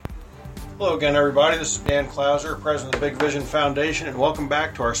Hello again, everybody. This is Dan Klauser, president of the Big Vision Foundation, and welcome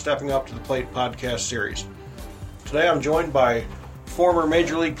back to our Stepping Up to the Plate podcast series. Today I'm joined by former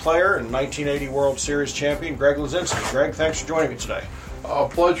Major League player and 1980 World Series champion Greg Luzinski. Greg, thanks for joining me today.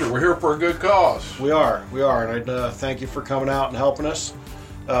 Pleasure. We're here for a good cause. We are, and I'd thank you for coming out and helping us.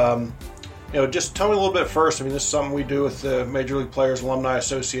 Just tell me a little bit first. I mean, this is something we do with the Major League Players Alumni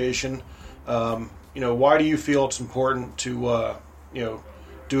Association. Why do you feel it's important to,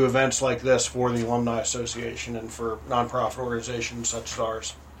 do events like this for the Alumni Association and for nonprofit organizations such as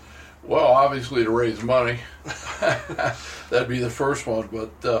ours? Well, obviously to raise money. That'd be the first one.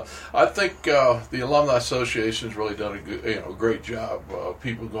 But I think the Alumni Association has really done a great job.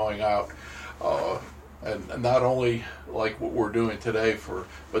 People going out and not only like what we're doing today,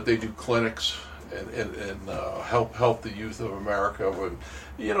 but they do clinics and help the youth of America and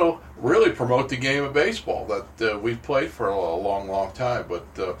really promote the game of baseball that we've played for a long time. But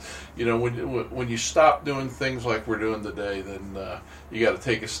when you stop doing things like we're doing today, then you got to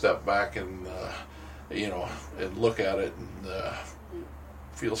take a step back and and look at it and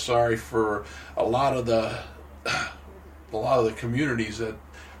feel sorry for a lot of the communities that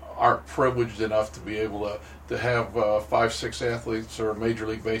aren't privileged enough to be able to have 5-6 athletes or Major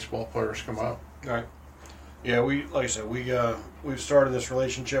League Baseball players come out. Right. Yeah, we've started this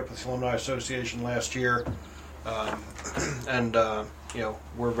relationship with the Alumni Association last year, and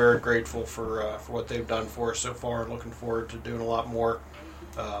we're very grateful for what they've done for us so far, and looking forward to doing a lot more,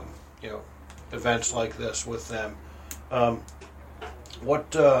 events like this with them.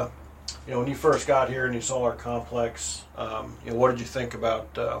 When you first got here and you saw our complex, what did you think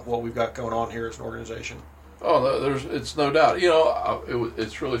about what we've got going on here as an organization? Oh, it's no doubt.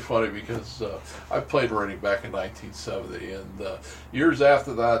 It's really funny because I played running back in 1970, and years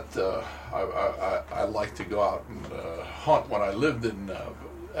after that, I liked to go out and hunt when I lived in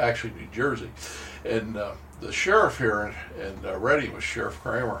actually New Jersey, and the sheriff here in Reading was Sheriff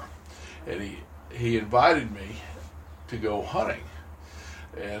Kramer, and he invited me to go hunting,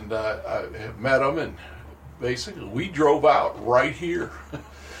 and I met him, and basically we drove out right here.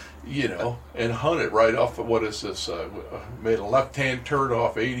 And hunted right off of what is this? Made a left-hand turn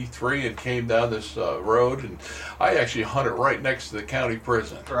off 83 and came down this road, and I actually hunted right next to the county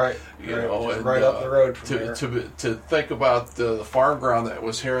prison. Right, right up the road from there. To think about the farm ground that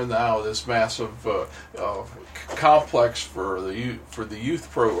was here now, this massive complex for the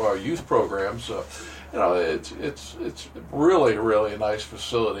youth programs. It's really a nice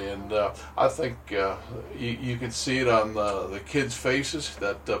facility, and I think you can see it on the kids' faces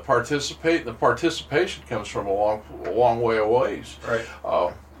that participate, and the participation comes from a long way away. Right.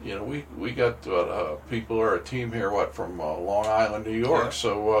 We got people or a team here from Long Island, New York. Yeah.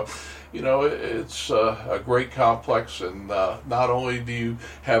 So it's a great complex, and not only do you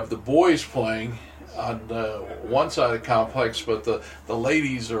have the boys playing on one side of the complex, but the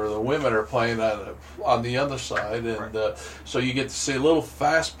ladies or the women are playing on the other side, and right. So you get to see a little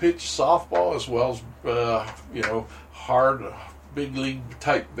fast pitch softball as well as hard big league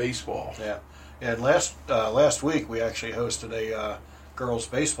type baseball. Yeah, and last week we actually hosted a girls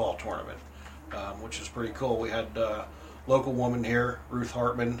baseball tournament, which is pretty cool. We had local woman here, Ruth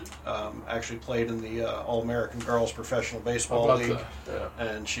Hartman, actually played in the All-American Girls Professional Baseball League, yeah.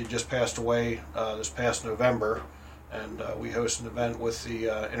 And she just passed away this past November, and we hosted an event with the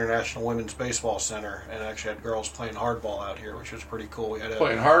International Women's Baseball Center, and actually had girls playing hardball out here, which was pretty cool. We had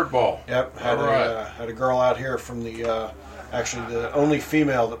playing hardball. Yep, had a girl out here from the actually the only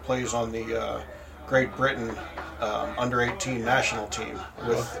female that plays on the Great Britain under-18 national team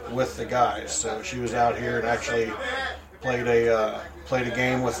with the guys. So she was out here and actually played a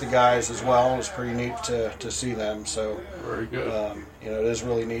game with the guys as well. It was pretty neat to see them. So very good. It is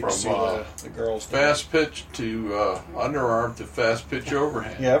really neat to see the girls. Fast pitch to underarm to fast pitch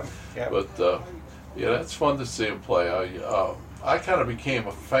overhand. Yep. But it's fun to see them play. I kind of became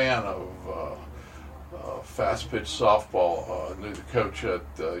a fan of fast pitch softball. Knew the coach at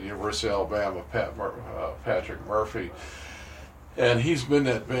University of Alabama, Patrick Murphy. And he's been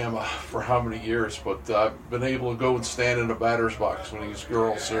at Bama for how many years, but I've been able to go and stand in the batter's box when these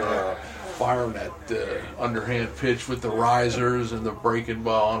girls are firing that underhand pitch with the risers and the breaking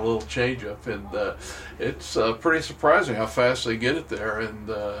ball and a little changeup. And it's pretty surprising how fast they get it there and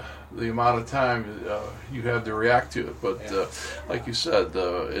the amount of time you have to react to it. But like you said,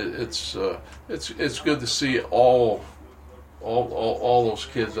 it's good to see all those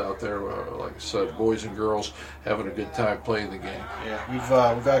kids out there, like I said, boys and girls, having a good time playing the game. Yeah,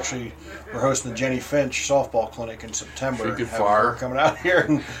 we're hosting the Jenny Finch softball clinic in September. She could fire coming out here,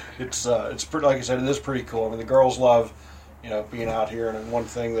 and it's pretty, like I said, it is pretty cool. I mean, the girls love being out here. And one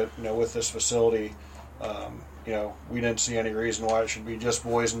thing that, with this facility, we didn't see any reason why it should be just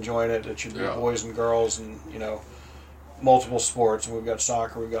boys enjoying it. It should be boys and girls and, multiple sports. And we've got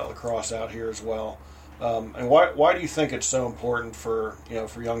soccer, we've got lacrosse out here as well. And why do you think it's so important for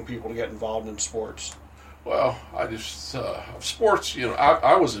young people to get involved in sports? Well, I just sports.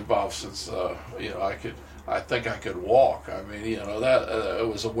 I was involved since I think I could walk. I mean, that it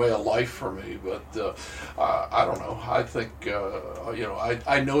was a way of life for me. But I don't know. I think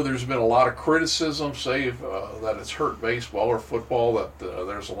I know there's been a lot of criticism, say that it's hurt baseball or football. That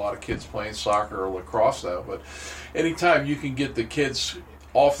there's a lot of kids playing soccer or lacrosse now. But anytime you can get the kids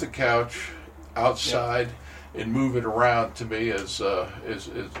off the couch, outside, and move it around, to me is it's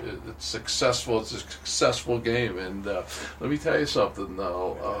successful. It's a successful game, and let me tell you something.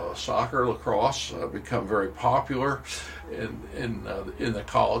 Soccer, lacrosse become very popular in the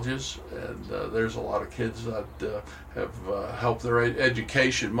colleges, and there's a lot of kids that have helped their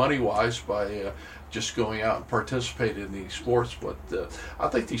education money wise by just going out and participating in these sports. But I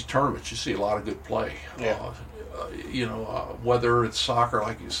think these tournaments, you see a lot of good play. Whether it's soccer,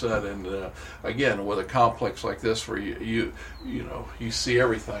 like you said, and again, with a complex like this, where you see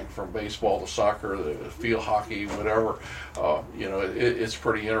everything from baseball to soccer, field hockey, whatever. It's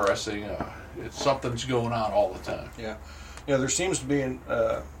pretty interesting. Something's going on all the time. Yeah, there seems to be in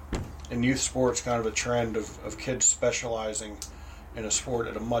youth sports kind of a trend of kids specializing in a sport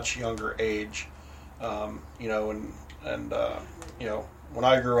at a much younger age. When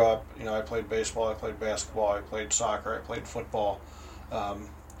I grew up, I played baseball, I played basketball, I played soccer, I played football.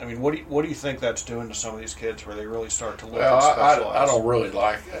 What do you think that's doing to some of these kids, where they really start to look and specialize? I don't really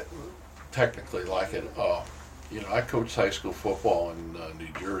technically like it. I coached high school football in New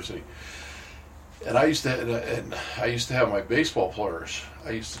Jersey, and I used to have my baseball players.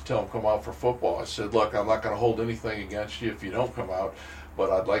 I used to tell them, come out for football. I said, look, I'm not going to hold anything against you if you don't come out, but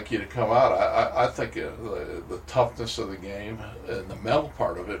I'd like you to come out. I think the toughness of the game and the mental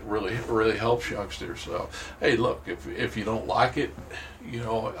part of it really helps youngsters. So, hey, look, if you don't like it,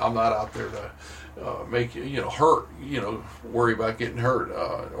 I'm not out there to make you hurt. Worry about getting hurt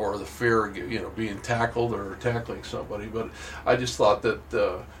or the fear of being tackled or tackling somebody. But I just thought that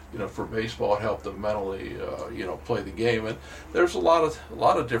for baseball, it helped them mentally play the game. And there's a lot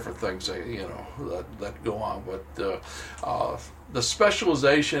of different things that go on. But the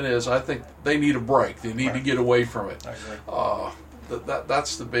specialization is, I think they need a break. They need to get away from it. I agree.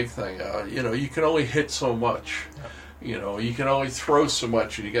 That's the big thing. You can only hit so much. You can only throw so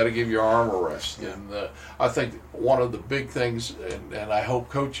much, and you got to give your arm a rest. And I think one of the big things, and I hope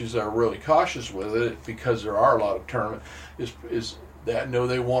coaches are really cautious with it, because there are a lot of tournaments, is that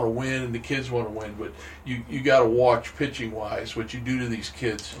they want to win and the kids want to win, but you got to watch pitching wise what you do to these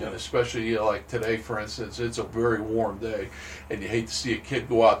kids, and especially like today, for instance, it's a very warm day, and you hate to see a kid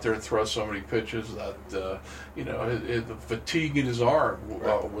go out there and throw so many pitches that the fatigue in his arm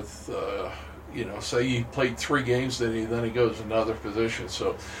with. Say he played 3 games, then he goes to another position.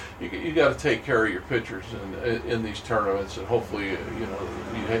 So you got to take care of your pitchers in these tournaments, and hopefully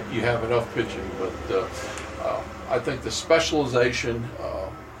you have enough pitching. But I think the specialization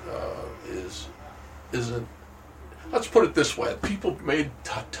isn't. Let's put it this way: people made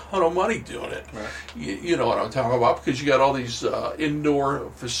a ton of money doing it. Right. You know what I'm talking about, because you got all these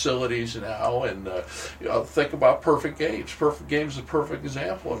indoor facilities now, and think about Perfect Games. Perfect Games is a perfect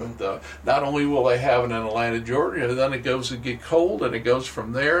example of it. Not only will they have it in Atlanta, Georgia, then it goes to get cold, and it goes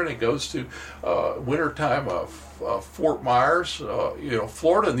from there, and it goes to wintertime of Fort Myers,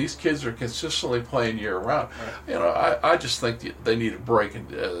 Florida, and these kids are consistently playing year round. Right. I just think they need a break, and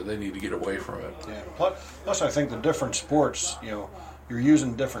they need to get away from it. Yeah. Plus, I think the different sports, you're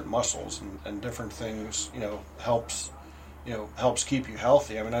using different muscles and different things, helps keep you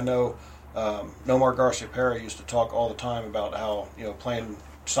healthy. I mean, I know Nomar Garciaparra used to talk all the time about how playing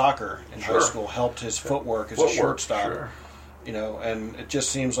soccer in high school helped his footwork as a shortstop. Sure. And it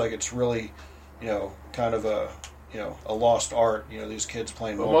just seems like it's really, kind of a lost art. These kids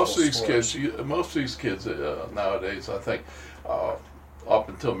playing multiple sports. Most of these kids nowadays, I think, up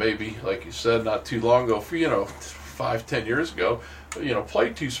until maybe, like you said, not too long ago, 5-10 years ago,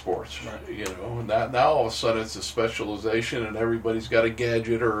 played 2 sports. Right. Now all of a sudden it's a specialization, and everybody's got a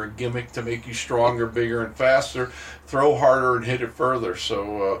gadget or a gimmick to make you stronger, bigger, and faster, throw harder, and hit it further.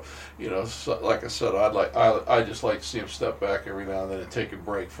 So, like I said, I just like to see them step back every now and then and take a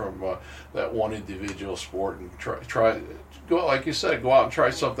break from that one individual sport and try go, like you said, go out and try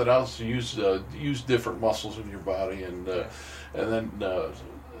something else. Use different muscles in your body, and then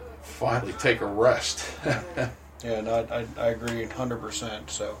finally take a rest. Yeah, no, I agree 100%.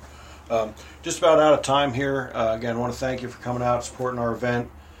 So, Just about out of time here. Again, I want to thank you for coming out, supporting our event,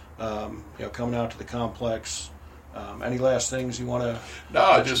 coming out to the complex. Any last things you want to? No,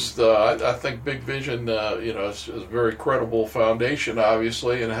 I think Big Vision, is a very credible foundation,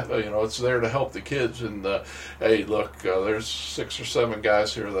 obviously, and it's there to help the kids. And hey, look, there's 6 or 7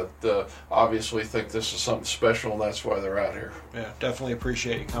 guys here that obviously think this is something special, and that's why they're out here. Yeah, definitely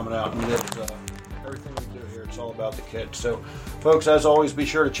appreciate you coming out. And everything we do here, it's all about the kids. So, folks, as always, be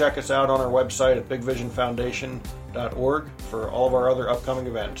sure to check us out on our website at bigvisionfoundation.org for all of our other upcoming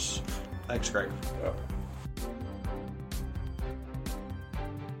events. Thanks, Greg. Yeah.